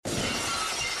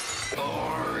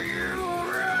Are you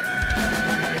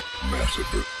ready?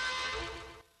 Massacre.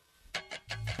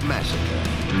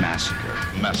 Massacre. Massacre.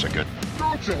 Massacre.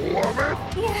 Don't you love it?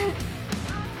 Yeah.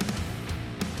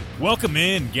 Welcome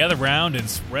in, gather round, and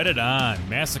spread it on.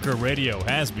 Massacre Radio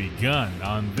has begun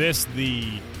on this,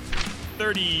 the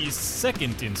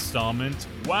 32nd installment.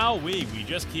 Wowee, we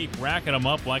just keep racking them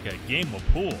up like a game of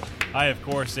pool. I, of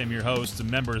course, am your host,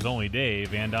 Members Only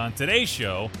Dave, and on today's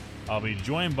show, I'll be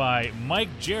joined by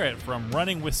Mike Jaret from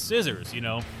Running with Scissors. You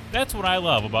know, that's what I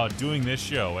love about doing this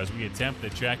show as we attempt to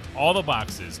check all the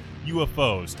boxes.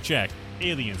 UFOs, check.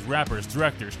 Aliens, rappers,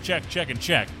 directors, check, check, and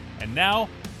check. And now,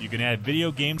 you can add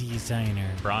video game designer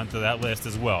onto that list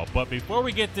as well. But before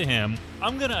we get to him,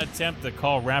 I'm going to attempt to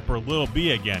call rapper Lil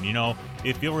B again. You know,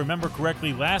 if you'll remember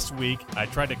correctly, last week, I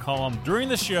tried to call him during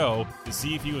the show to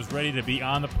see if he was ready to be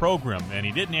on the program, and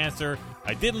he didn't answer.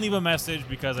 I didn't leave a message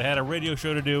because I had a radio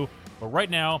show to do, but right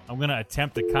now, I'm going to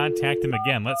attempt to contact him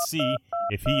again. Let's see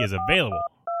if he is available.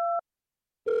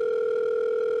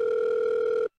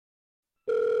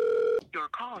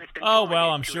 Oh, well,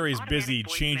 I'm sure he's busy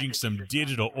changing some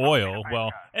digital oil.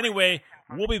 Well, anyway,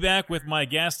 we'll be back with my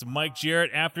guest, Mike Jaret,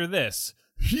 after this.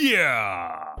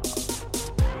 Yeah!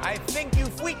 I think you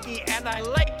freaky and I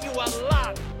like you a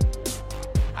lot.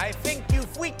 I think you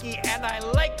freaky and I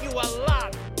like you a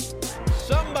lot.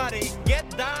 Somebody get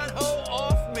Don Ho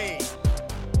off me.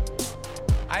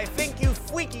 I think you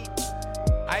freaky.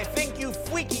 I think you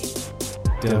freaky.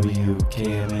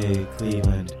 WKMA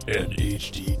Cleveland, an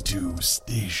HD2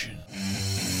 station.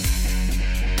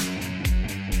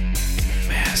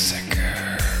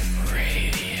 Massacre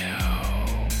Radio.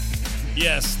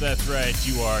 Yes, that's right.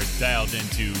 You are dialed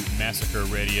into Massacre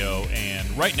Radio, and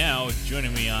right now,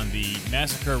 joining me on the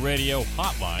Massacre Radio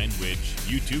hotline, which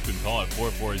you too can call at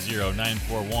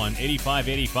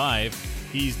 440-941-8585.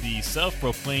 He's the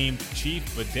self-proclaimed Chief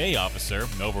Bidet Officer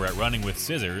over at Running with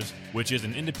Scissors, which is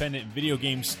an independent video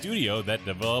game studio that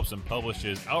develops and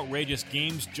publishes outrageous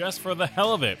games just for the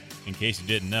hell of it, in case you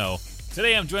didn't know.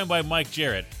 Today I'm joined by Mike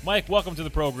Jaret. Mike, welcome to the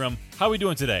program. How are we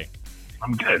doing today?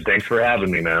 I'm good. Thanks for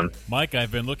having me, man. Mike,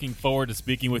 I've been looking forward to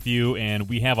speaking with you, and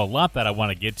we have a lot that I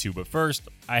want to get to. But first,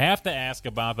 I have to ask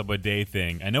about the bidet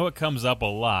thing. I know it comes up a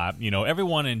lot. You know,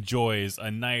 everyone enjoys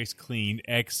a nice, clean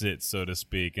exit, so to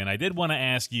speak. And I did want to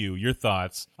ask you your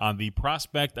thoughts on the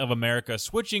prospect of America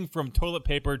switching from toilet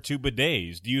paper to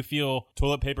bidets. Do you feel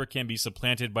toilet paper can be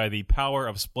supplanted by the power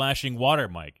of splashing water,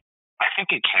 Mike? I think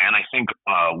it can. I think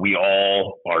we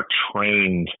all are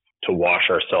trained to wash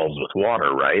ourselves with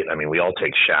water, right? I mean, we all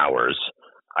take showers.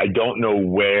 I don't know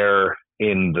where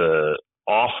in the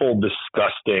awful,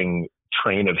 disgusting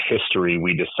train of history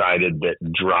we decided that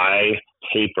dry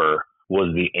paper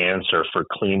was the answer for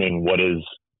cleaning what is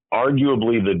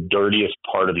arguably the dirtiest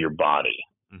part of your body.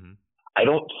 Mm-hmm. I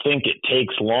don't think it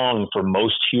takes long for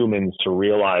most humans to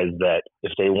realize that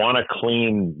if they want to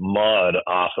clean mud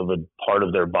off of a part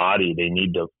of their body, they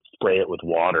need to spray it with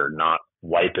water, not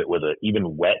wipe it with an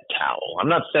even wet towel. I'm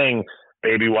not saying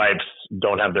baby wipes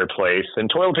don't have their place, and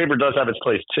toilet paper does have its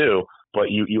place too,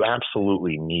 but you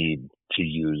absolutely need to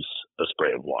use a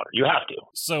spray of water. You have to.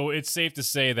 So it's safe to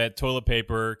say that toilet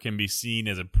paper can be seen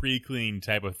as a pre-clean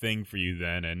type of thing for you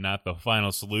then, and not the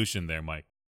final solution there, Mike.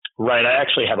 Right. I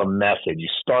actually have a method. You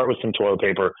start with some toilet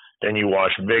paper, then you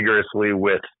wash vigorously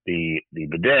with the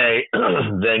bidet,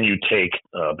 then you take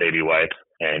a baby wipe,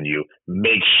 and you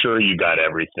make sure you got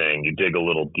everything. You dig a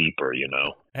little deeper, you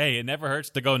know. Hey, it never hurts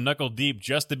to go knuckle deep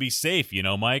just to be safe, you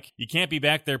know, Mike. You can't be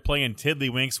back there playing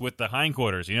tiddlywinks with the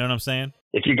hindquarters, you know what I'm saying?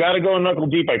 If you got to go knuckle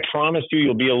deep, I promise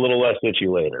you'll be a little less itchy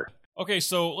later. Okay,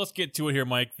 so let's get to it here,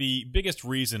 Mike. The biggest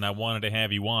reason I wanted to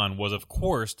have you on was, of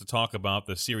course, to talk about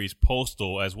the series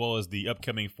Postal, as well as the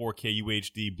upcoming 4K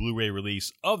UHD Blu-ray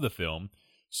release of the film.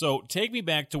 So take me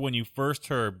back to when you first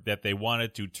heard that they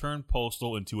wanted to turn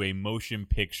Postal into a motion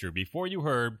picture. Before you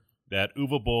heard that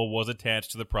Uwe Boll was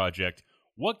attached to the project,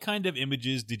 what kind of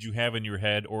images did you have in your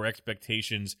head or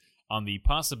expectations on the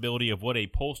possibility of what a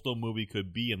Postal movie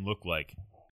could be and look like?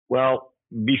 Well,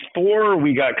 before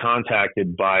we got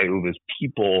contacted by Uwe's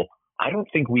people, I don't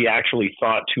think we actually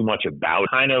thought too much about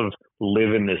kind of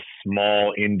live in this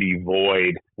small indie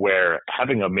void where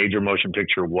having a major motion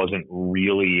picture wasn't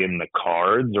really in the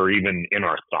cards or even in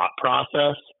our thought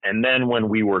process. And then when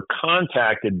we were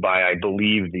contacted by, I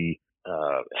believe, the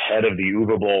head of the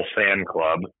Uwe Boll fan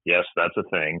club, yes, that's a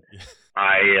thing,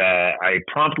 I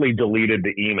promptly deleted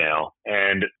the email.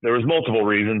 And there was multiple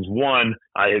reasons. One,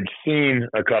 I had seen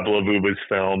a couple of Uwe's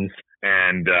films,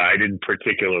 and I didn't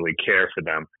particularly care for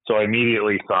them. So I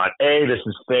immediately thought, A, this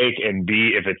is fake, and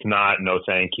B, if it's not, no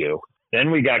thank you. Then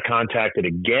we got contacted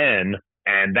again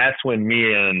And that's when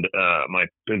me and my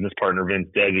business partner, Vince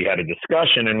Desi, had a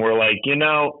discussion, and we're like,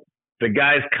 the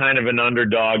guy's kind of an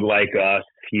underdog like us.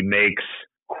 He makes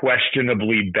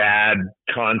questionably bad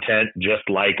content just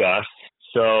like us.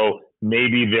 So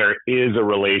maybe there is a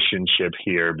relationship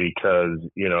here because,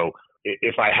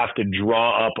 if I have to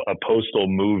draw up a Postal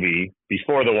movie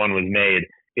before the one was made,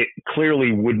 it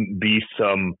clearly wouldn't be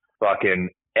some fucking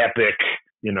epic,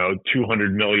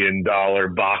 $200 million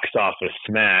box office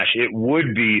smash. It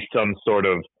would be some sort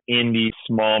of indie,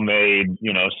 small made,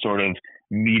 sort of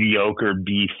mediocre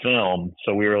B film.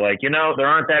 So we were like, there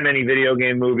aren't that many video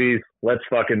game movies. Let's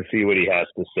fucking see what he has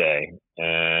to say.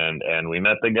 And we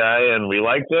met the guy and we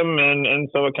liked him. And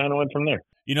so it kind of went from there.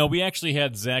 We actually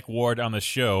had Zach Ward on the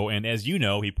show, and as you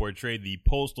know, he portrayed the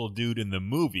Postal dude in the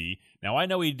movie. Now, I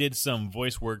know he did some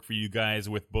voice work for you guys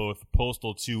with both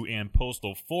Postal 2 and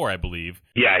Postal 4, I believe.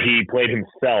 Yeah, he played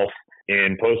himself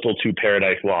in Postal 2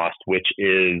 Paradise Lost, which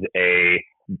is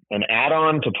an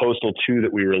add-on to Postal 2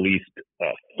 that we released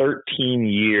 13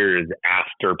 years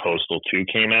after Postal 2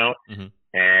 came out. Mm-hmm.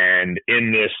 And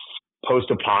in this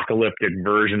post-apocalyptic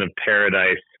version of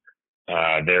Paradise,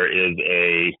 there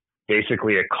is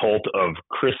basically a cult of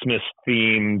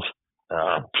Christmas-themed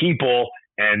people,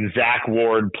 and Zach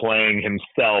Ward playing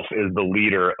himself is the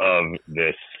leader of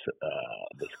this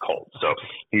cult. So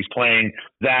he's playing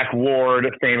Zach Ward,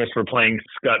 famous for playing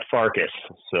Scut Farkas.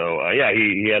 So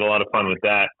he had a lot of fun with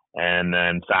that. And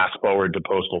then fast forward to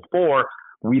Postal 4,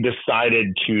 we decided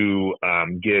to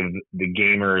give the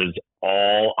gamers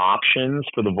all options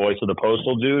for the voice of the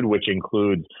Postal dude, which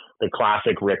includes the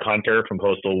classic Rick Hunter from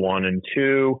Postal 1 and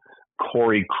 2,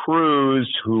 Corey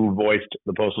Cruz, who voiced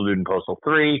the Postal dude in Postal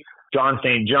 3, John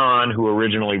St. John, who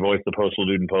originally voiced the Postal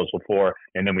dude in Postal 4,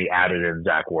 and then we added in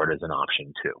Zach Ward as an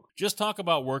option too. Just talk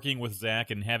about working with Zach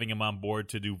and having him on board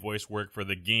to do voice work for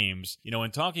the games.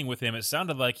 In talking with him, it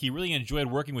sounded like he really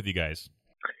enjoyed working with you guys.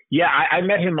 Yeah, I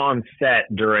met him on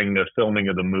set during the filming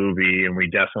of the movie, and we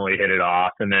definitely hit it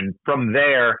off. And then from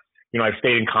there, I've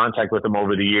stayed in contact with him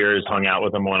over the years, hung out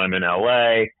with him when I'm in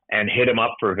LA, and hit him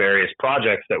up for various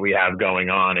projects that we have going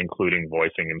on, including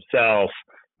voicing himself.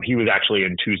 He was actually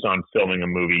in Tucson filming a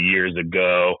movie years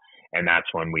ago, and that's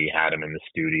when we had him in the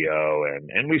studio.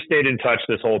 And we've stayed in touch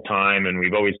this whole time, and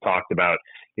we've always talked about,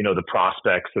 the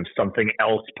prospects of something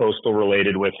else Postal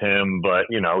related with him. But,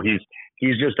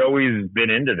 he's just always been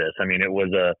into this. I mean, it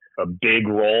was a big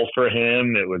role for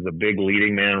him. It was a big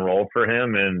leading man role for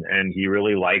him, and he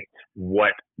really liked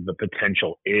what the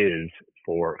potential is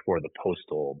for the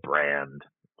Postal brand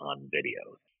on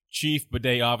videos. Chief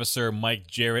Bidet Officer Mike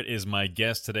Jarrett is my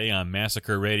guest today on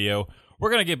Massacre Radio. We're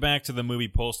going to get back to the movie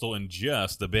Postal in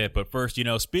just a bit, but first,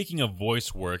 speaking of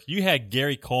voice work, you had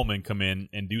Gary Coleman come in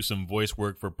and do some voice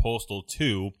work for Postal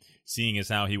 2, seeing as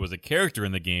how he was a character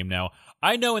in the game. Now,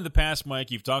 I know in the past,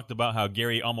 Mike, you've talked about how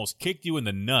Gary almost kicked you in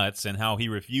the nuts and how he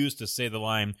refused to say the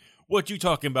line, "What you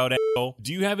talking about, a-hole?"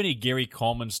 Do you have any Gary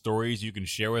Coleman stories you can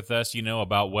share with us,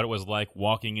 about what it was like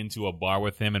walking into a bar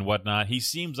with him and whatnot? He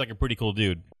seems like a pretty cool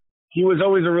dude. He was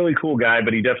always a really cool guy,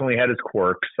 but he definitely had his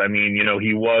quirks. I mean,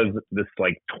 he was this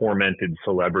tormented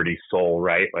celebrity soul,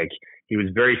 right? He was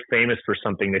very famous for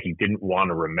something that he didn't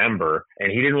want to remember.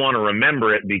 And he didn't want to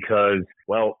remember it because,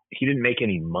 he didn't make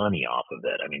any money off of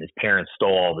it. I mean, his parents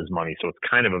stole all of his money. So it's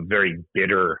kind of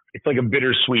it's like a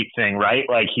bittersweet thing, right?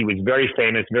 He was very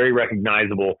famous, very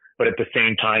recognizable, but at the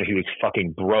same time, he was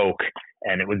fucking broke.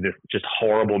 And it was this just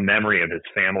horrible memory of his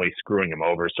family screwing him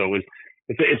over. So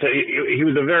he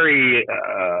was a very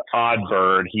odd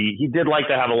bird. He did like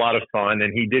to have a lot of fun,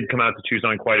 and he did come out to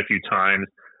Tucson quite a few times.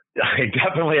 I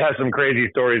definitely have some crazy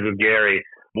stories with Gary.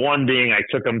 One being I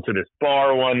took him to this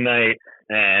bar one night,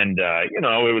 and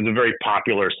it was a very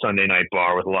popular Sunday night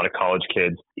bar with a lot of college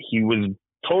kids. He was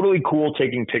totally cool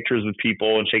taking pictures with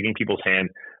people and shaking people's hands,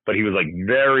 but he was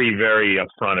very, very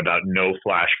upfront about no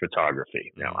flash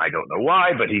photography. Now, I don't know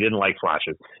why, but he didn't like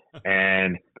flashes.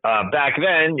 And back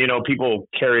then, people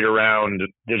carried around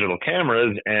digital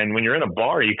cameras, and when you're in a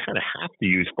bar, you kind of have to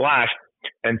use flash.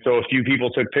 And so a few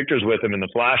people took pictures with him, and the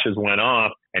flashes went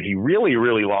off, and he really,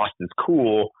 really lost his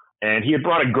cool. And he had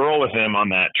brought a girl with him on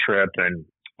that trip, and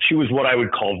she was what I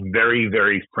would call very,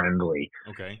 very friendly.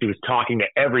 Okay. She was talking to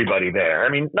everybody there. I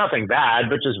mean, nothing bad,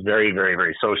 but just very, very,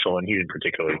 very social, and he didn't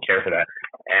particularly care for that.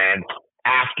 And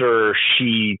after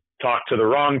she talked to the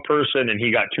wrong person and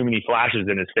he got too many flashes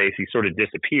in his face, he sort of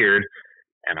disappeared.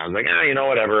 And I was like,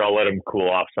 whatever, I'll let him cool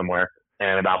off somewhere.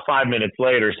 And about 5 minutes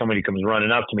later, somebody comes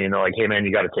running up to me and they're like, "Hey man,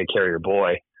 you got to take care of your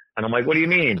boy." And I'm like, "What do you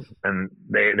mean?" And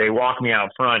they walk me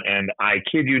out front, and I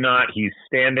kid you not, he's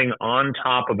standing on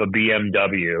top of a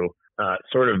BMW,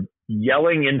 sort of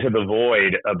yelling into the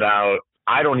void about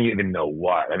I don't even know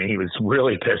what. I mean, he was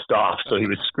really pissed off. So he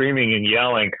was screaming and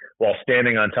yelling while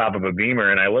standing on top of a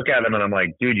Beamer. And I look at him and I'm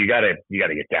like, dude, you gotta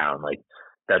get down. Like,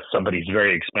 that's somebody's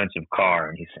very expensive car.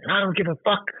 And he's saying, I don't give a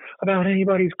fuck about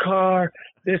anybody's car.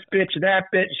 This bitch, that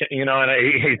bitch, you know, and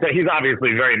he's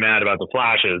obviously very mad about the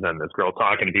flashes and this girl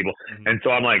talking to people. Mm-hmm. And so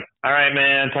I'm like, all right,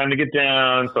 man, time to get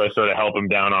down. So I sort of help him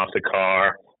down off the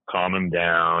car, calm him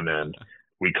down, and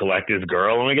we collect his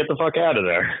girl and we get the fuck out of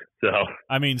there. So,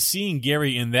 I mean, seeing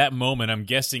Gary in that moment, I'm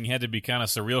guessing had to be kind of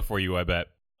surreal for you, I bet.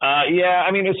 Yeah,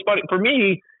 I mean, it's funny. For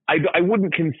me, I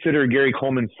wouldn't consider Gary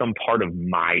Coleman some part of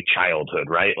my childhood,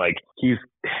 right? Like,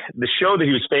 the show that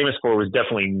he was famous for was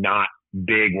definitely not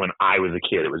big when I was a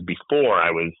kid. It was before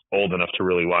I was old enough to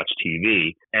really watch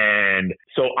TV. And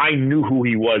so I knew who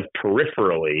he was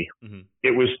peripherally. Mm-hmm.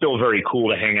 It was still very cool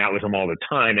to hang out with him all the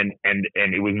time. And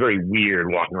it was very weird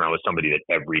walking around with somebody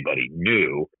that everybody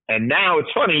knew. And now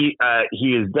it's funny,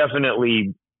 he is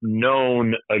definitely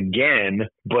known again,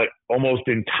 but almost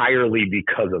entirely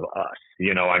because of us.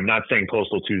 You know, I'm not saying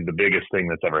Postal 2 is the biggest thing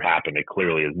that's ever happened. It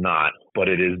clearly is not, but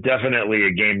it is definitely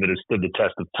a game that has stood the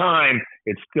test of time.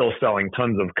 It's still selling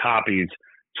tons of copies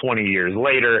 20 years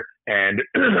later, and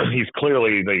he's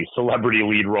clearly the celebrity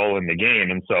lead role in the game.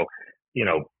 And so, you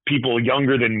know, people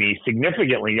younger than me,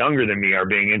 significantly younger than me, are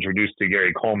being introduced to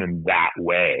Gary Coleman that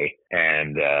way.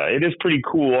 And it is pretty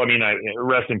cool. I mean,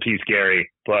 rest in peace, Gary,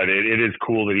 but it is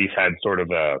cool that he's had sort of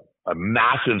a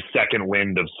massive second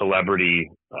wind of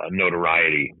celebrity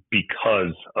notoriety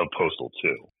because of Postal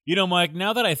 2. You know, Mike,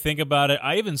 now that I think about it,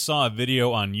 I even saw a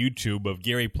video on YouTube of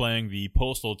Gary playing the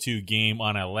Postal 2 game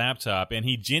on a laptop, and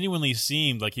he genuinely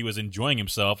seemed like he was enjoying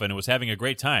himself and was having a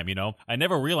great time, you know? I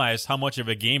never realized how much of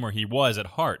a gamer he was at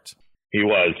heart. He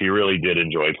was. He really did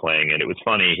enjoy playing it. It was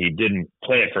funny. He didn't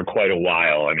play it for quite a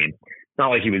while. I mean, it's not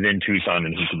like he was in Tucson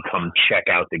and he could come check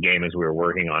out the game as we were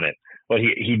working on it. But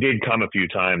he did come a few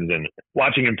times, and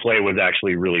watching him play was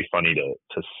actually really funny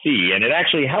to see. And it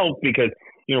actually helped because,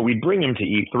 you know, we'd bring him to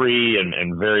E3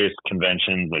 and various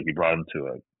conventions. Like, we brought him to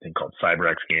a thing called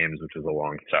CyberX Games, which was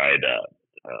alongside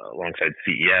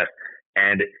CES.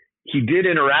 And he did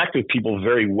interact with people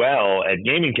very well at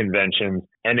gaming conventions.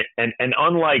 And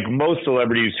unlike most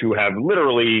celebrities who have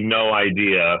literally no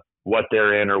idea what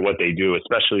they're in or what they do,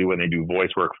 especially when they do voice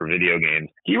work for video games,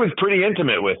 he was pretty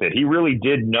intimate with it. He really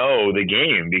did know the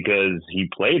game because he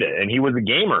played it and he was a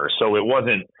gamer. So it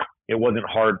wasn't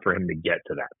hard for him to get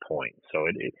to that point. So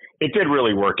it did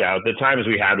really work out. The times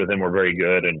we had with him were very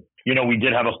good. And, you know, we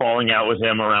did have a falling out with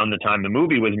him around the time the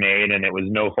movie was made, and it was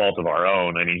no fault of our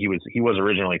own. I mean, he was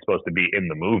originally supposed to be in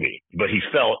the movie, but he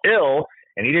fell ill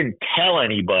and he didn't tell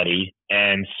anybody.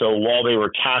 And so while they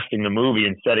were casting the movie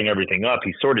and setting everything up,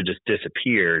 he sort of just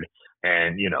disappeared.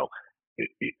 And, you know,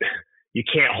 you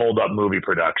can't hold up movie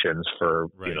productions for,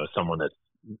 right, you know, someone that's,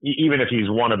 even if he's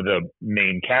one of the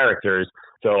main characters.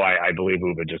 So I believe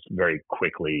Uwe just very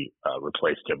quickly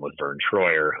replaced him with Vern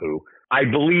Troyer, who I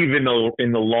believe in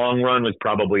the long run was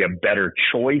probably a better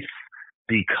choice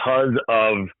because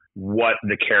of what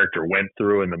the character went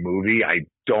through in the movie. I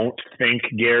don't think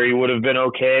Gary would have been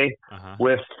okay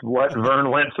with what Vern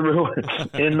went through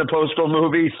in the Postal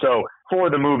movie. So for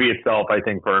the movie itself, I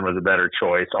think Vern was a better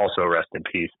choice. Also, rest in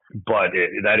peace. But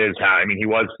that is how, I mean, he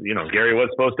was, you know, Gary was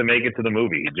supposed to make it to the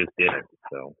movie. He just didn't.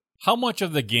 So how much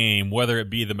of the game, whether it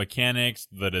be the mechanics,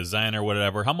 the design, or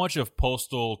whatever, how much of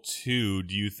Postal 2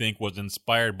 do you think was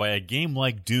inspired by a game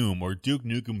like Doom or Duke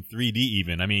Nukem 3D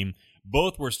even? I mean,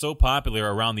 both were so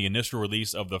popular around the initial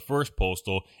release of the first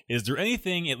Postal. Is there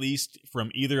anything, at least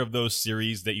from either of those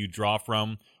series, that you draw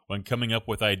from when coming up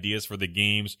with ideas for the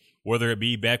games, whether it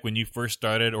be back when you first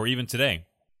started or even today?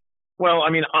 Well, I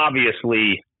mean,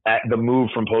 obviously, the move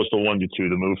from Postal 1 to 2,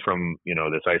 the move from, you know,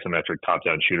 this isometric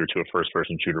top-down shooter to a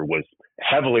first-person shooter was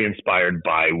heavily inspired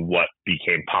by what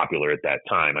became popular at that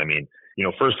time. I mean, you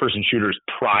know, first-person shooters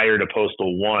prior to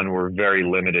Postal 1 were very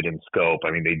limited in scope.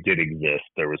 I mean, they did exist.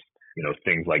 There was, you know,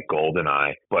 things like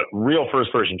GoldenEye, but real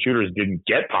first-person shooters didn't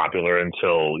get popular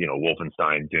until, you know,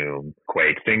 Wolfenstein, Doom,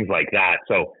 Quake, things like that.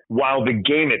 So while the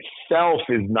game itself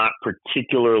is not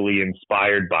particularly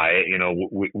inspired by it, you know,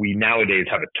 we nowadays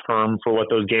have a term for what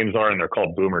those games are, and they're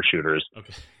called boomer shooters.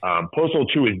 Okay. Postal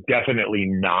 2 is definitely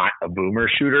not a boomer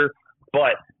shooter,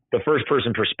 but the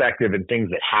first-person perspective and things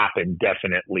that happen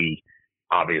definitely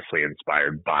obviously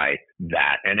inspired by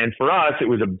that. And for us, it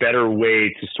was a better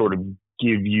way to sort of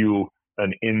give you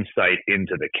an insight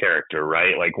into the character,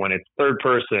 right? Like when it's third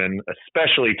person,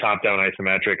 especially top-down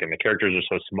isometric, and the characters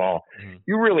are so small,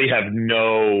 you really have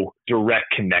no direct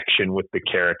connection with the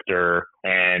character.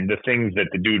 And the things that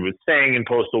the dude was saying in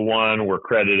Postal 1 were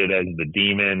credited as the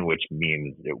demon, which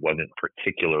means it wasn't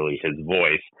particularly his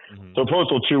voice. So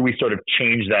Postal 2, we sort of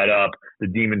changed that up. The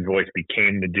demon voice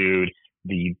became the dude.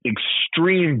 The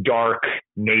extreme dark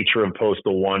nature of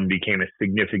Postal 1 became a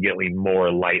significantly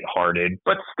more lighthearted,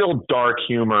 but still dark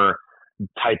humor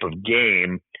type of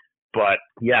game. But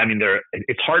yeah, I mean,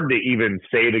 it's hard to even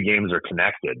say the games are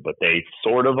connected, but they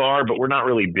sort of are, but we're not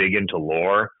really big into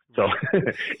lore. So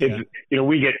it's,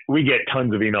 we get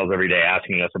tons of emails every day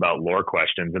asking us about lore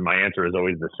questions. And my answer is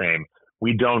always the same.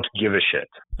 We don't give a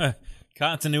shit.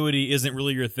 Continuity isn't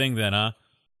really your thing then, huh?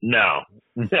 No,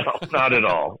 not at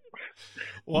all.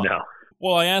 Well, no.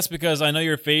 Well, I asked because I know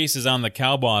your face is on the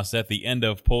cow boss at the end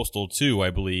of Postal 2, I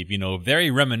believe.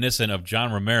 Very reminiscent of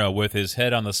John Romero with his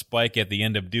head on the spike at the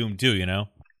end of Doom 2,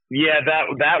 Yeah,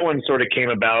 that one sort of came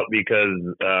about because,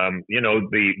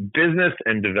 the business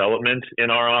and development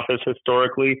in our office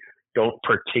historically don't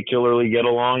particularly get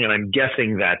along. And I'm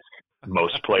guessing that's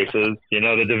most places.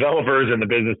 The developers and the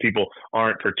business people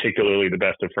aren't particularly the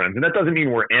best of friends. And that doesn't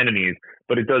mean we're enemies,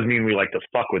 but it does mean we like to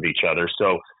fuck with each other.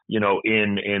 So,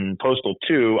 in Postal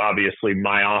 2, obviously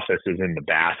my office is in the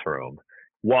bathroom.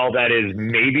 While that is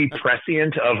maybe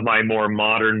prescient of my more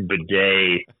modern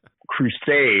bidet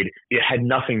crusade, it had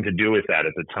nothing to do with that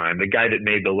at the time. The guy that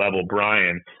made the level,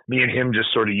 Brian, me and him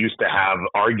just sort of used to have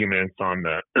arguments on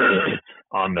the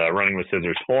on the Running with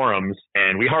Scissors forums,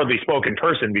 and we hardly spoke in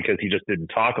person because he just didn't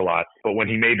talk a lot. But when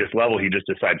he made this level, he just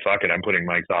decided, fuck it, I'm putting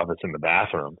Mike's office in the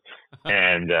bathroom.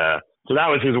 And so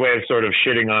that was his way of sort of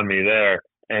shitting on me there.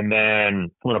 And then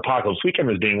when Apocalypse Weekend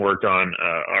was being worked on,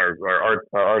 our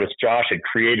artist Josh had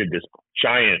created this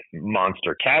giant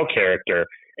monster cow character,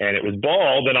 and it was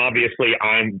bald. And obviously,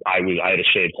 I had a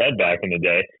shaved head back in the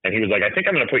day, and he was like, "I think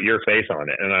I'm going to put your face on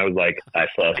it." And I was like, "I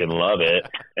fucking love it."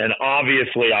 And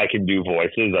obviously, I can do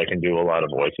voices. I can do a lot of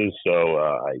voices, so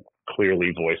I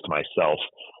clearly voiced myself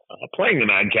playing the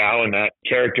Mad Cow, and that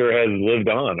character has lived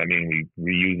on. I mean,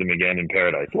 we used him again in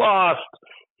Paradise Lost.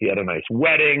 He had a nice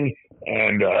wedding,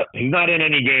 and he's not in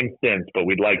any game since, but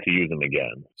we'd like to use him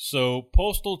again. So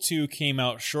Postal 2 came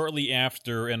out shortly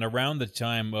after and around the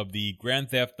time of the Grand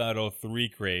Theft Auto 3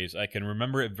 craze. I can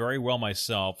remember it very well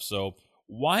myself. So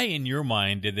why, in your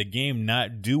mind, did the game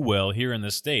not do well here in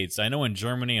the States? I know in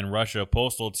Germany and Russia,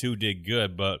 Postal 2 did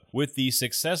good, but with the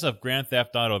success of Grand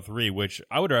Theft Auto 3, which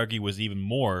I would argue was even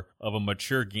more of a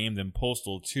mature game than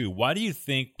Postal 2, why do you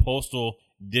think Postal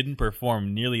didn't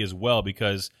perform nearly as well?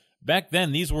 Because back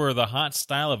then, these were the hot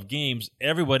style of games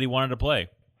everybody wanted to play.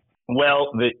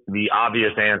 Well, the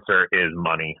obvious answer is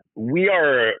money. We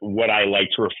are what I like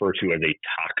to refer to as a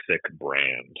toxic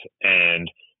brand. And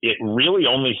it really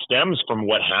only stems from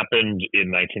what happened in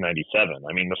 1997.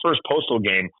 I mean, the first Postal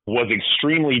game was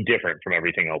extremely different from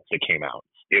everything else that came out.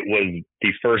 It was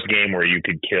the first game where you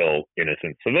could kill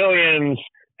innocent civilians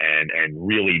and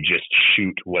really just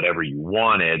shoot whatever you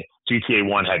wanted. GTA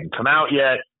 1 hadn't come out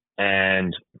yet,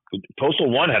 and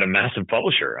Postal 1 had a massive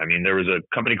publisher. I mean, there was a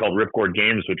company called Ripcord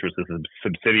Games, which was a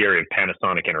subsidiary of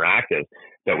Panasonic Interactive,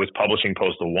 that was publishing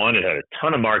Postal 1. It had a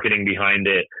ton of marketing behind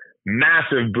it,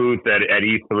 massive booth at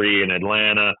E3 in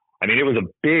Atlanta. I mean, it was a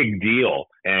big deal.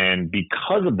 And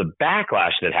because of the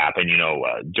backlash that happened,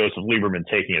 Joseph Lieberman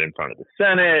taking it in front of the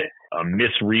Senate, a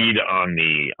misread on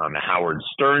the Howard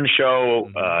Stern show,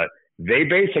 they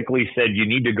basically said, you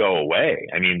need to go away.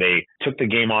 I mean, they took the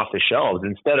game off the shelves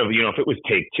instead of, if it was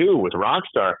Take-Two with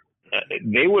Rockstar,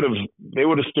 they would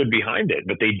have stood behind it,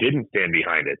 but they didn't stand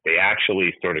behind it. They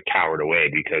actually sort of cowered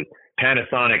away because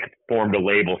Panasonic formed a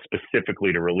label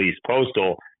specifically to release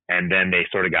Postal, and then they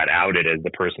sort of got outed as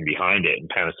the person behind it. And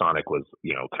Panasonic was,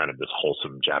 kind of this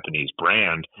wholesome Japanese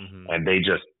brand, and they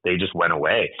just went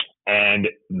away. And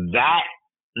that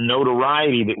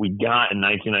notoriety that we got in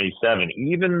 1997,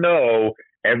 even though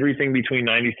everything between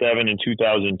 97 and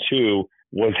 2002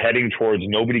 was heading towards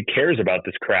nobody cares about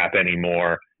this crap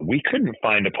anymore, we couldn't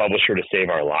find a publisher to save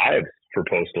our lives for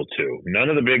Postal 2. None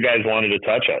of the big guys wanted to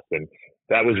touch us. And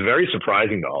that was very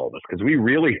surprising to all of us because we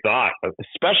really thought,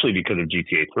 especially because of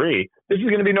GTA 3, this is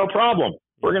going to be no problem.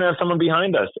 We're going to have someone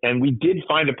behind us. And we did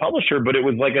find a publisher, but it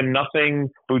was like a nothing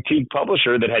boutique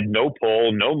publisher that had no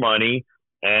pull, no money,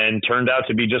 and turned out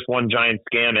to be just one giant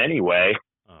scam anyway.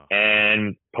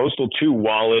 And Postal 2,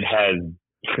 while it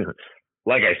has,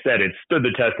 like I said, it stood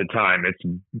the test of time. It's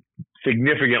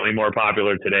significantly more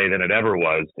popular today than it ever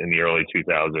was in the early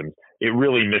 2000s. It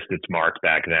really missed its mark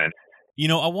back then.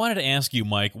 I wanted to ask you,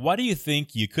 Mike, why do you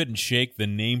think you couldn't shake the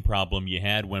name problem you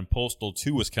had when Postal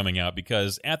 2 was coming out?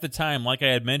 Because at the time, like I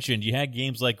had mentioned, you had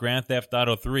games like Grand Theft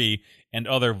Auto 3 and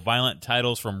other violent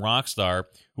titles from Rockstar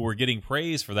who were getting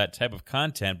praise for that type of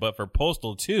content, but for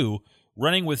Postal 2,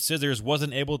 Running with Scissors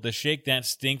wasn't able to shake that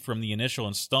stink from the initial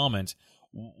installment.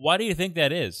 Why do you think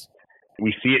that is?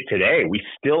 We see it today. We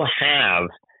still have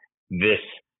this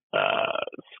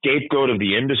scapegoat of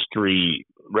the industry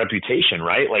reputation,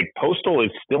 right? Like Postal is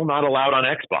still not allowed on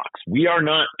Xbox. We are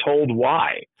not told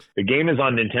why. The game is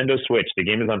on Nintendo Switch. The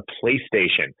game is on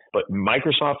PlayStation, but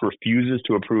Microsoft refuses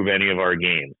to approve any of our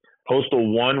games.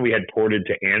 Postal 1 we had ported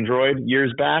to Android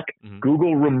years back. Mm-hmm.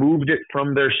 Google removed it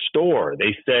from their store.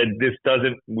 They said this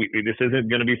isn't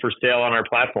going to be for sale on our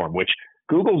platform, which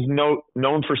Google's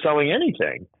known for selling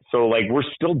anything. So like we're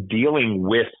still dealing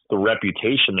with the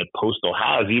reputation that Postal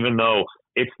has, even though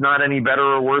it's not any better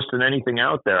or worse than anything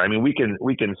out there. I mean, we can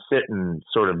sit and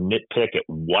sort of nitpick at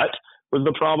what was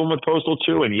the problem with Postal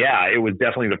 2. And yeah, it was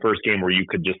definitely the first game where you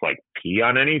could just like pee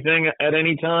on anything at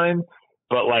any time.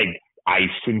 But like, I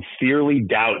sincerely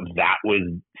doubt that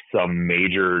was some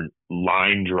major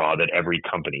line draw that every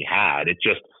company had.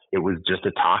 It was just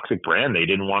a toxic brand they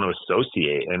didn't want to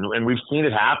associate. And we've seen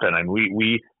it happen. I mean,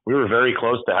 we were very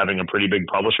close to having a pretty big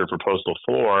publisher for Postal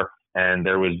 4. And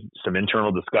there was some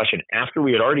internal discussion after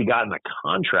we had already gotten a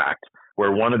contract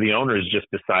where one of the owners just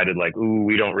decided like, ooh,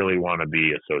 we don't really want to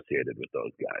be associated with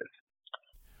those guys.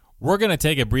 We're going to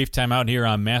take a brief time out here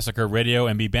on Massacre Radio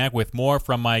and be back with more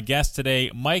from my guest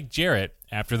today, Mike Jaret,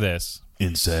 after this.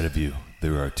 Inside of you,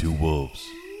 there are two wolves,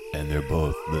 and they're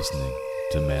both listening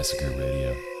to Massacre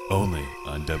Radio. Only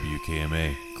on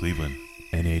WKMA, Cleveland,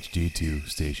 NHD2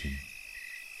 station.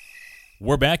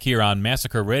 We're back here on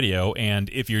Massacre Radio, and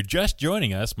if you're just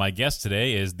joining us, my guest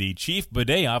today is the Chief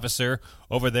Bidet Officer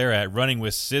over there at Running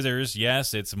with Scissors.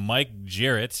 Yes, it's Mike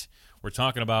Jaret. We're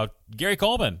talking about Gary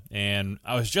Coleman, and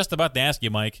I was just about to ask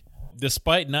you, Mike,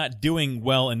 despite not doing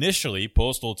well initially,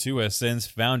 Postal 2 has since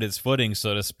found its footing,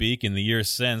 so to speak, in the years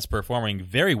since, performing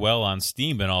very well on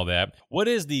Steam and all that. What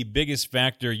is the biggest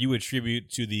factor you attribute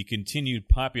to the continued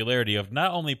popularity of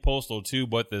not only Postal 2,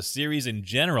 but the series in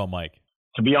general, Mike?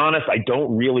 To be honest, I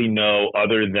don't really know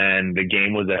other than the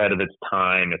game was ahead of its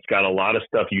time. It's got a lot of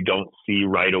stuff you don't see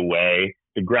right away.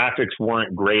 The graphics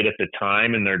weren't great at the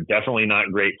time, and they're definitely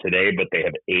not great today, but they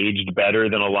have aged better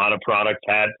than a lot of products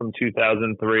had from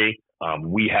 2003.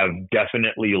 We have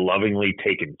definitely lovingly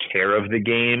taken care of the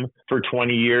game for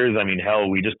 20 years. I mean, hell,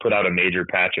 we just put out a major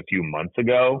patch a few months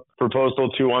ago for Postal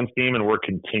 2 on Steam, and we're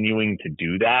continuing to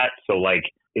do that. So, like,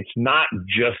 it's not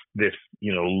just this,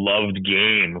 loved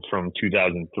game from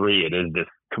 2003. It is this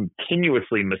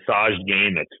continuously massaged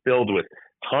game that's filled with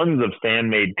tons of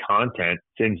fan-made content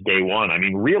since day one. I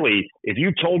mean, really, if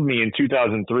you told me in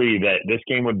 2003 that this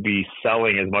game would be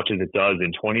selling as much as it does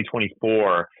in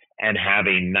 2024 and have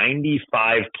a 95+%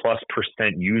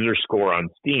 user score on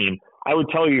Steam, I would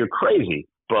tell you you're crazy.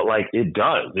 But like, it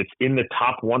does. It's in the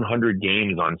top 100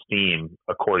 games on Steam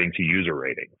according to user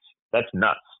ratings. That's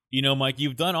nuts. Mike,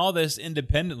 you've done all this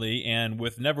independently and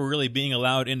with never really being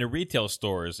allowed into retail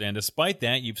stores. And despite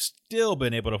that, you've still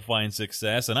been able to find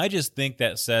success. And I just think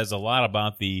that says a lot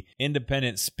about the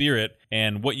independent spirit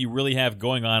and what you really have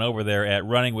going on over there at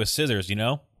Running with Scissors,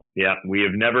 Yeah, we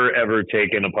have never, ever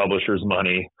taken a publisher's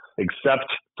money except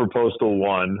for Postal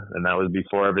 1, and that was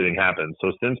before everything happened.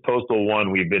 So since Postal 1,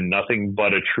 we've been nothing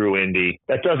but a true indie.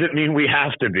 That doesn't mean we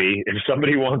have to be. If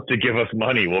somebody wants to give us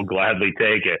money, we'll gladly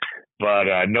take it. But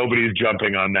nobody's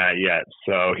jumping on that yet.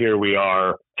 So here we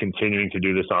are continuing to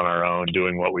do this on our own,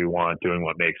 doing what we want, doing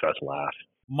what makes us laugh.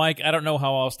 Mike, I don't know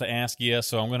how else to ask you,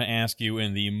 so I'm going to ask you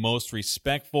in the most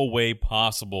respectful way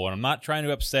possible. And I'm not trying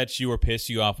to upset you or piss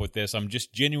you off with this. I'm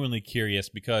just genuinely curious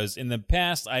because in the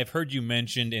past, I've heard you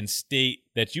mentioned and state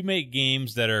that you make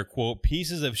games that are, quote,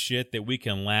 pieces of shit that we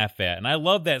can laugh at. And I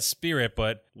love that spirit,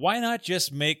 but why not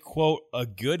just make, quote, a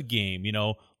good game,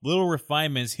 little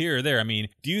refinements here or there? I mean,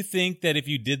 do you think that if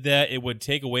you did that, it would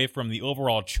take away from the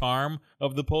overall charm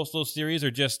of the Postal series?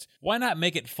 Or just, why not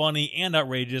make it funny and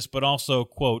outrageous, but also,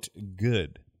 quote,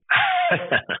 good?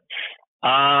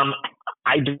 I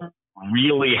don't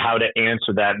really how to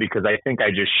answer that because I think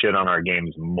I just shit on our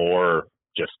games more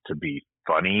just to be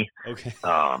funny. Okay.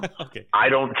 Okay. I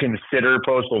don't consider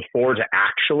Postal 4 to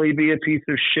actually be a piece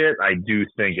of shit. I do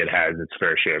think it has its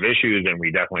fair share of issues, and we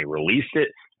definitely released it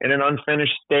in an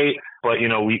unfinished state. But,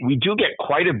 we do get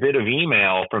quite a bit of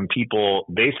email from people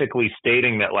basically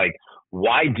stating that, like,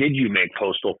 why did you make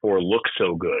Postal 4 look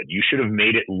so good? You should have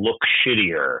made it look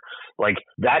shittier. Like,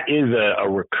 that is a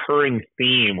recurring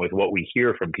theme with what we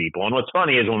hear from people. And what's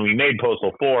funny is when we made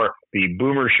Postal 4, the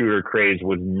boomer shooter craze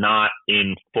was not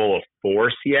in full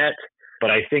force yet. But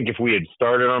I think if we had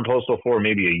started on Postal 4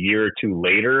 maybe a year or two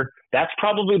later, that's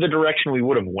probably the direction we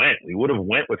would have went. We would have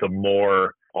went with a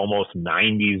more almost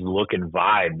 90s looking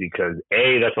vibe because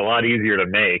A, that's a lot easier to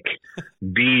make.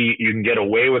 B, you can get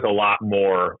away with a lot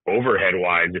more overhead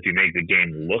wise if you make the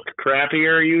game look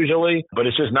crappier usually. But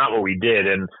it's just not what we did.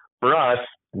 And for us,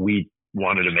 we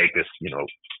wanted to make this,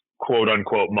 quote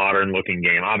unquote modern looking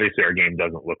game. Obviously our game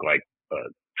doesn't look like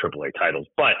AAA titles.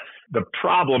 But the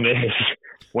problem is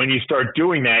when you start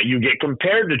doing that, you get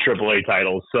compared to AAA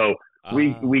titles. So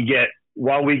we get,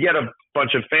 while we get a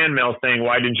bunch of fan mail saying,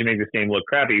 why didn't you make this game look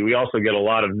crappy? We also get a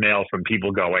lot of mail from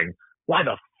people going, why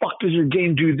the fuck does your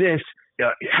game do this?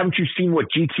 Haven't you seen what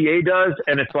GTA does?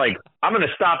 And it's like, I'm going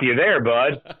to stop you there,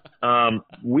 bud.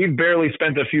 We've barely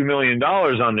spent a few $1 million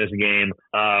on this game.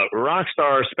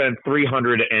 Rockstar spent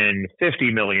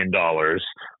 $350 million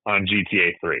on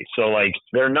GTA 3. So, like,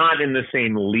 they're not in the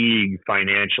same league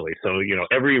financially. So,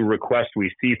 every request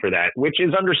we see for that, which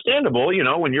is understandable,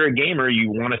 when you're a gamer,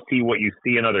 you want to see what you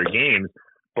see in other games.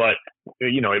 But,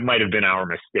 it might have been our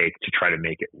mistake to try to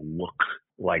make it look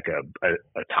like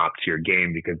a top tier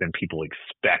game because then people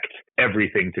expect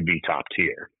everything to be top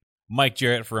tier. Mike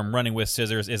Jarrett from Running with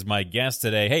Scissors is my guest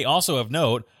today. Hey, also of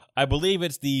note, I believe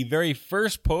it's the very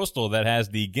first Postal that has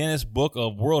the Guinness Book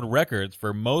of World Records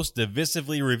for most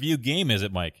divisively reviewed game, is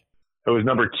it, Mike? It was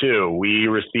number 2. We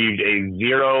received a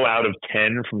 0 out of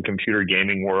 10 from Computer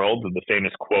Gaming World. The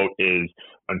famous quote is,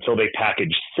 until they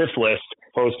package syphilis,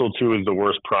 Postal 2 is the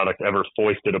worst product ever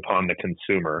foisted upon the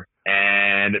consumer.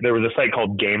 And there was a site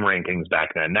called Game Rankings back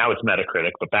then. Now it's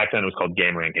Metacritic, but back then it was called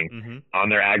Game Rankings. Mm-hmm. On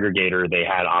their aggregator, they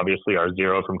had obviously our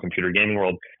 0 from Computer Gaming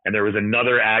World. And there was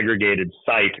another aggregated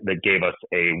site that gave us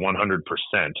a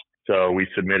 100%. So we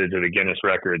submitted to the Guinness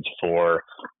records for,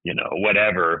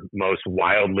 whatever most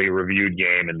wildly reviewed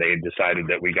game, and they decided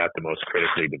that we got the most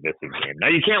critically divisive game. Now,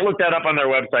 you can't look that up on their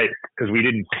website because we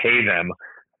didn't pay them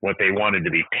what they wanted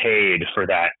to be paid for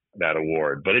that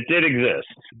award, but it did exist.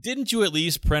 Didn't you at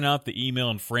least print out the email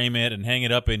and frame it and hang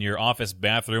it up in your office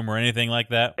bathroom or anything like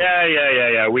that?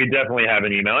 Yeah. We definitely have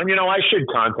an email. And, I should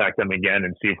contact them again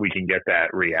and see if we can get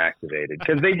that reactivated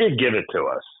because they did give it to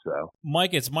us. So,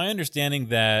 Mike, it's my understanding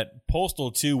that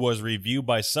Postal 2 was reviewed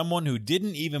by someone who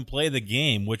didn't even play the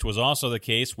game, which was also the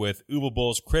case with Uwe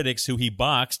Boll's critics who he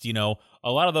boxed.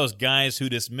 A lot of those guys who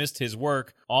dismissed his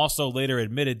work also later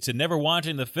admitted to never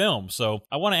watching the film. So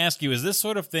I want to ask you, is this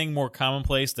sort of thing more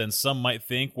commonplace than some might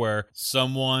think, where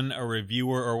someone, a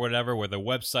reviewer or whatever, with a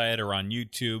website or on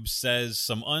YouTube says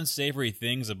some unsavory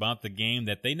things about the game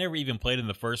that they never even played in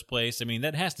the first place? I mean,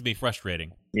 that has to be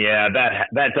frustrating. Yeah,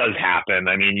 that does happen.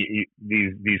 I mean,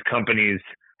 these companies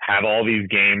have all these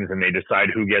games and they decide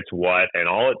who gets what, and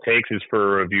all it takes is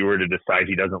for a reviewer to decide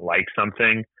he doesn't like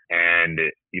something. And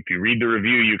if you read the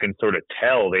review, you can sort of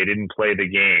tell they didn't play the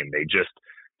game. They just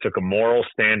took a moral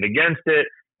stand against it,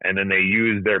 and then they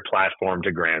used their platform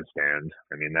to grandstand.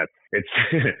 I mean, it's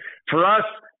for us,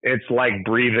 it's like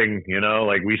breathing,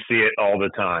 like we see it all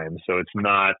the time. So it's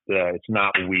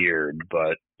not weird.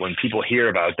 But when people hear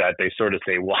about that, they sort of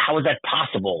say, well, how is that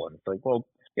possible? And it's like, well,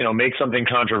 make something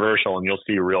controversial and you'll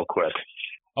see real quick.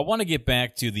 I want to get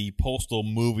back to the Postal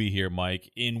movie here,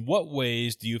 Mike. In what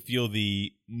ways do you feel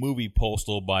the movie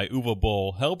Postal by Uwe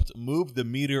Boll helped move the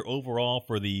meter overall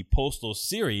for the Postal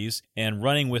series and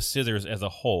Running with Scissors as a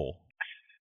whole?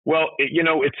 Well,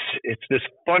 it's this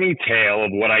funny tale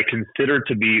of what I consider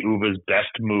to be Uwe's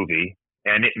best movie.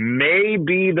 And it may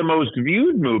be the most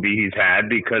viewed movie he's had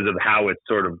because of how it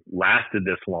sort of lasted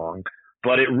this long.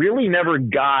 But it really never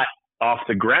got off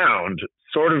the ground,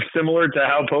 sort of similar to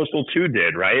how Postal 2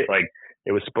 did, right? Like,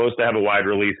 it was supposed to have a wide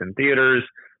release in theaters,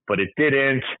 but it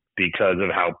didn't because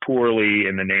of how poorly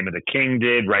In the Name of the King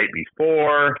did right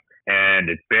before,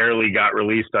 and it barely got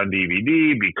released on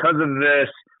DVD because of this.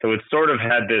 So it sort of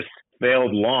had this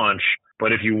failed launch,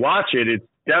 but if you watch it, it's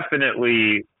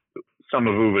definitely some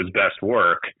of Uwe's best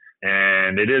work.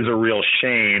 And it is a real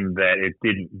shame that it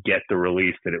didn't get the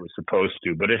release that it was supposed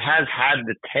to, but it has had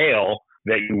the tail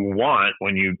that you want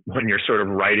when you're sort of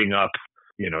writing up,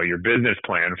 your business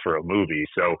plan for a movie.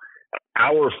 So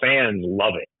our fans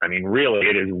love it. I mean, really,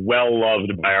 it is well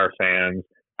loved by our fans.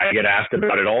 I get asked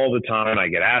about it all the time. I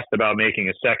get asked about making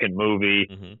a second movie.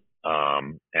 Mm-hmm.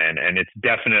 And it's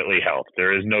definitely helped.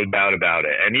 There is no doubt about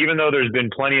it. And even though there's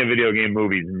been plenty of video game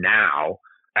movies now,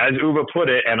 as Uwe put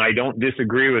it, and I don't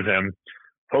disagree with him,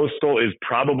 Postal is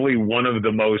probably one of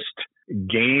the most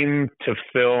game to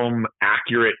film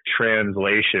accurate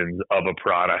translations of a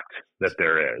product that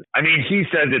there is. I mean, he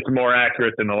says it's more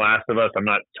accurate than The Last of Us. I'm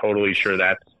not totally sure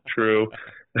that's true.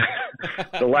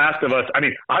 The Last of Us, I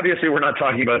mean, obviously we're not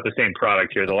talking about the same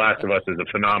product here. The Last of Us is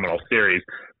a phenomenal series,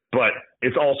 but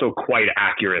it's also quite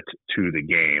accurate to the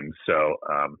game. So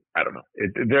I don't know.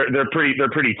 They're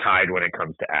pretty tied when it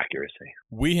comes to accuracy.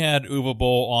 We had Uwe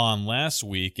Boll on last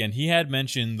week, and he had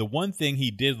mentioned the one thing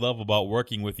he did love about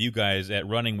working with you guys at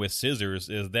Running with Scissors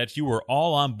is that you were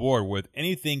all on board with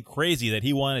anything crazy that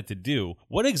he wanted to do.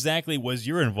 What exactly was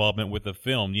your involvement with the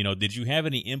film? You know, did you have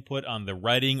any input on the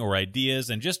writing or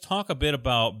ideas? And just talk a bit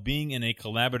about being in a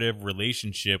collaborative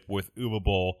relationship with Uwe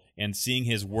Boll and seeing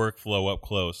his workflow up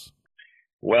close.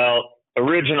 Well,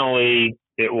 originally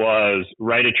it was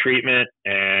write a treatment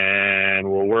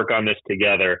and we'll work on this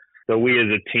together. So we as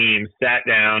a team sat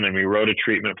down and we wrote a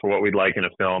treatment for what we'd like in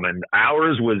a film. And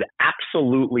ours was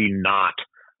absolutely not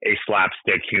a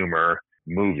slapstick humor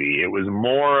movie. It was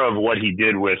more of what he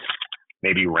did with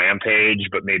maybe Rampage,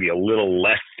 but maybe a little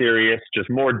less serious, just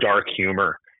more dark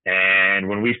humor. And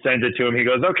when we sent it to him, he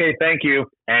goes, okay, thank you.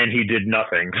 And he did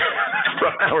nothing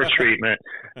from our treatment.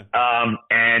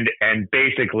 And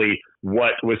basically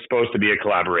what was supposed to be a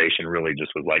collaboration really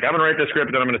just was like, I'm going to write the script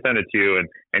and I'm going to send it to you.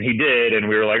 And he did. And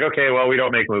we were like, okay, well, we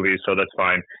don't make movies, so that's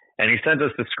fine. And he sent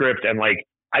us the script. And like,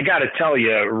 I got to tell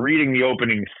you, reading the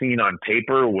opening scene on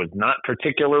paper was not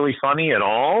particularly funny at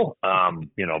all.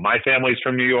 You know, my family's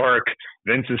from New York.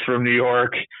 Vince is from New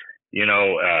York. You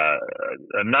know,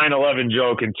 a 9/11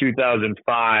 joke in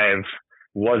 2005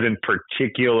 wasn't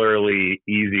particularly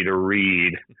easy to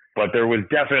read, but there was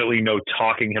definitely no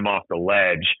talking him off the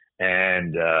ledge.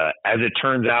 And as it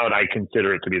turns out, I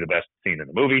consider it to be the best scene in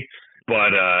the movie.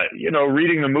 But, you know,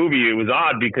 reading the movie, it was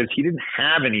odd because he didn't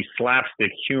have any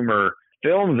slapstick humor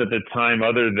films at the time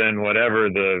other than whatever,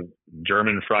 the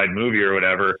German fried movie or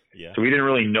whatever. Yeah. So we didn't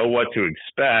really know what to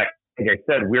expect. Like I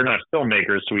said, we're not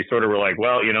filmmakers, so we sort of were like,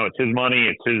 well, you know, it's his money,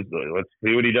 it's his, let's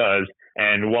see what he does.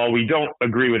 And while we don't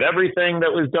agree with everything that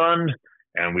was done,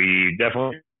 and we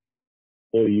definitely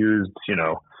used, you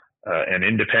know, an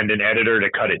independent editor to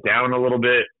cut it down a little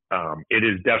bit, it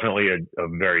is definitely a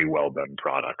very well done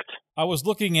product. I was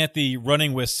looking at the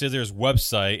Running with Scissors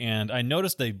website, and I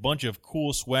noticed a bunch of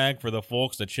cool swag for the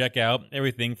folks to check out.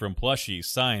 Everything from plushies,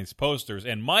 signs, posters,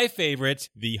 and my favorite,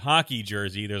 the hockey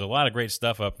jersey. There's a lot of great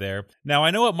stuff up there. Now,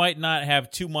 I know it might not have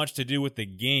too much to do with the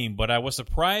game, but I was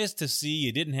surprised to see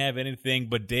you didn't have anything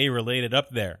bidet-related up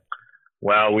there.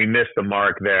 Well, we missed the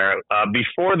mark there.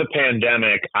 Before the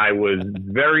pandemic, I was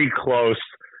very close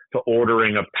to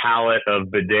ordering a pallet of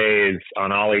bidets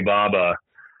on Alibaba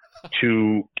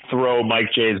to throw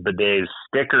Mike J's Bidets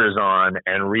stickers on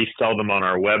and resell them on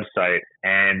our website.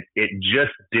 And it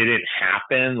just didn't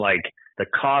happen. Like the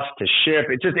cost to ship,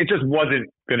 it just wasn't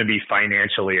going to be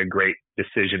financially a great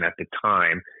decision at the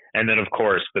time. And then, of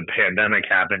course, the pandemic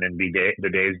happened and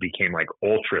bidets became like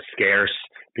ultra scarce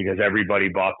because everybody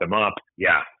bought them up.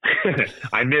 Yeah,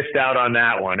 I missed out on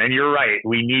that one. And you're right.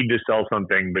 We need to sell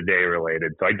something bidet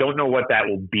related. So I don't know what that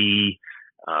will be.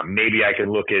 Maybe I can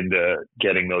look into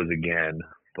getting those again.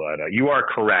 But you are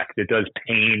correct. It does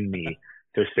pain me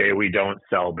to say we don't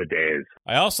sell bidets.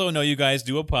 I also know you guys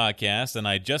do a podcast, and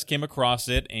I just came across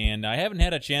it, and I haven't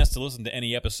had a chance to listen to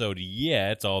any episode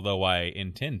yet, although I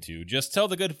intend to. Just tell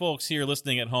the good folks here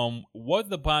listening at home what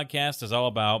the podcast is all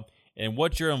about and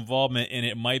what your involvement in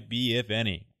it might be, if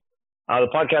any. The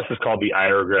podcast is called the I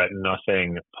Regret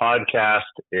Nothing podcast.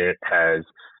 It has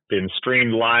been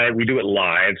streamed live. We do it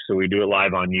live, so we do it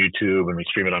live on YouTube, and we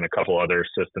stream it on a couple other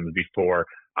systems before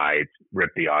I rip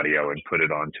the audio and put it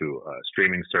onto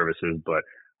streaming services. But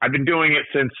I've been doing it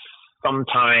since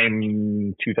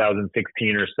sometime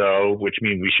 2016 or so, which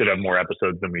means we should have more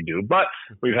episodes than we do. But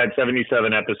we've had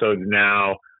 77 episodes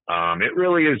now. It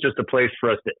really is just a place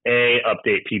for us to,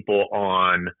 update people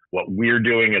on what we're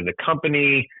doing as a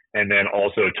company, and then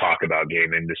also talk about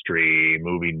game industry,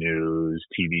 movie news,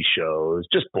 TV shows,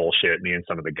 just bullshit. Me and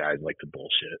some of the guys like to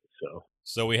bullshit.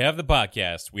 So we have the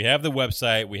podcast, we have the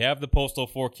website, we have the Postal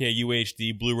 4K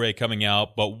UHD Blu-ray coming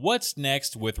out, but what's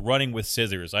next with Running with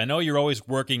Scissors? I know you're always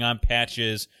working on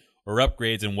patches or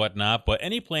upgrades and whatnot, but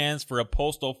any plans for a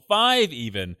Postal 5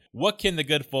 even? What can the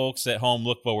good folks at home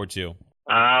look forward to?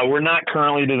 We're not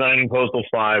currently designing Postal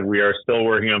 5. We are still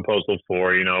working on Postal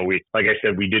 4. You know, like I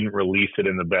said, we didn't release it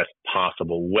in the best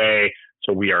possible way.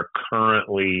 So we are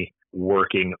currently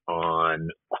working on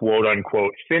quote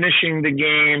unquote finishing the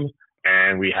game.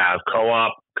 And we have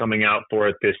co-op coming out for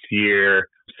it this year.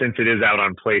 Since it is out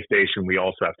on PlayStation, we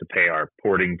also have to pay our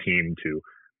porting team to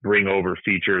bring over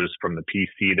features from the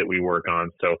PC that we work on.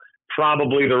 So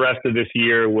probably the rest of this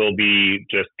year will be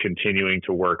just continuing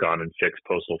to work on and fix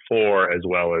Postal 4, as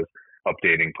well as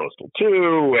updating Postal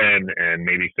 2 and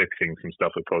maybe fixing some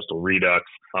stuff with Postal Redux.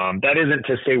 That isn't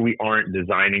to say we aren't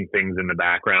designing things in the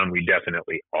background. We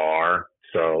definitely are.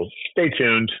 So stay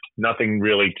tuned. Nothing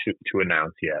really to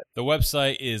announce yet. The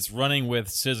website is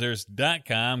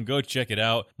runningwithscissors.com. Go check it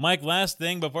out. Mike, last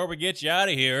thing before we get you out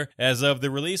of here. As of the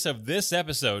release of this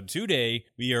episode today,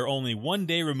 we are only one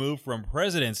day removed from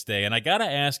President's Day. And I got to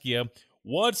ask you,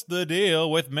 what's the deal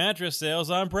with mattress sales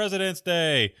on President's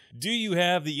Day? Do you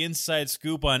have the inside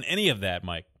scoop on any of that,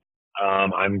 Mike?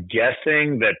 I'm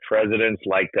guessing that presidents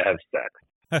like to have sex.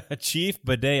 Chief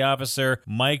Bidet Officer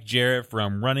Mike Jaret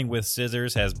from Running with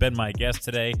Scissors has been my guest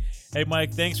today. Hey,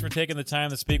 Mike, thanks for taking the time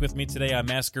to speak with me today on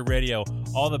Massacre Radio.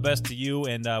 All the best to you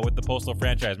and with the Postal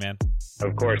franchise, man.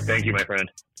 Of course. Thank you, my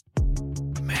friend.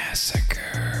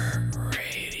 Massacre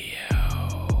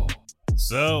Radio.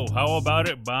 So, how about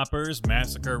it, boppers?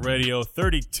 Massacre Radio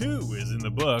 32 is in the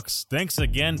books. Thanks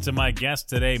again to my guest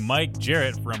today, Mike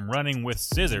Jaret from Running with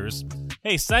Scissors.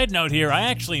 Hey, side note here, I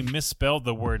actually misspelled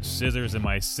the word scissors in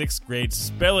my 6th grade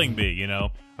spelling bee,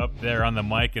 up there on the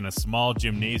mic in a small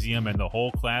gymnasium, and the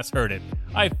whole class heard it.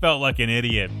 I felt like an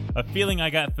idiot, a feeling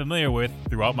I got familiar with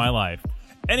throughout my life.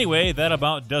 Anyway, that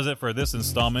about does it for this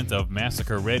installment of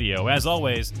Massacre Radio. As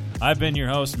always, I've been your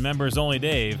host, Members Only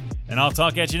Dave, and I'll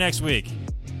talk at you next week.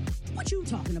 What you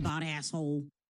talking about, asshole?